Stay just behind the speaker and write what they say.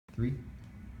3.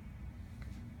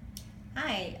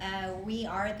 Hi, we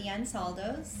are the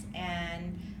Ansaldos,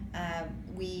 and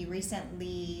we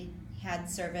recently had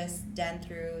service done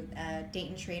through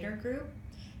Dayton Schrader Group.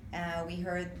 We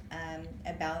heard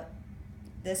about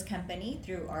this company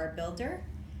through our builder,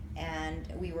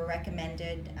 and we were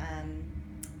recommended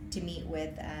to meet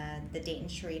with the Dayton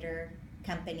Schrader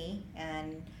company,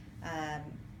 and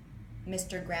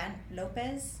Mr. Grant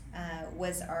Lopez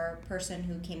was our person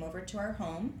who came over to our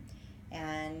home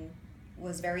and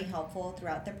was very helpful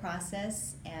throughout the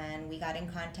process. And we got in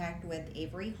contact with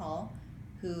Avery Hall,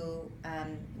 who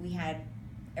we had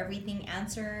everything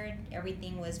answered.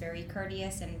 Everything was very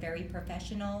courteous and very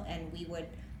professional, and we would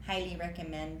highly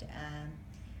recommend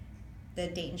the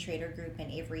Dayton Schrader Group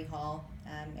and Avery Hall.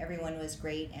 Everyone was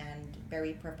great and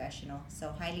very professional,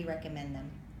 so highly recommend them.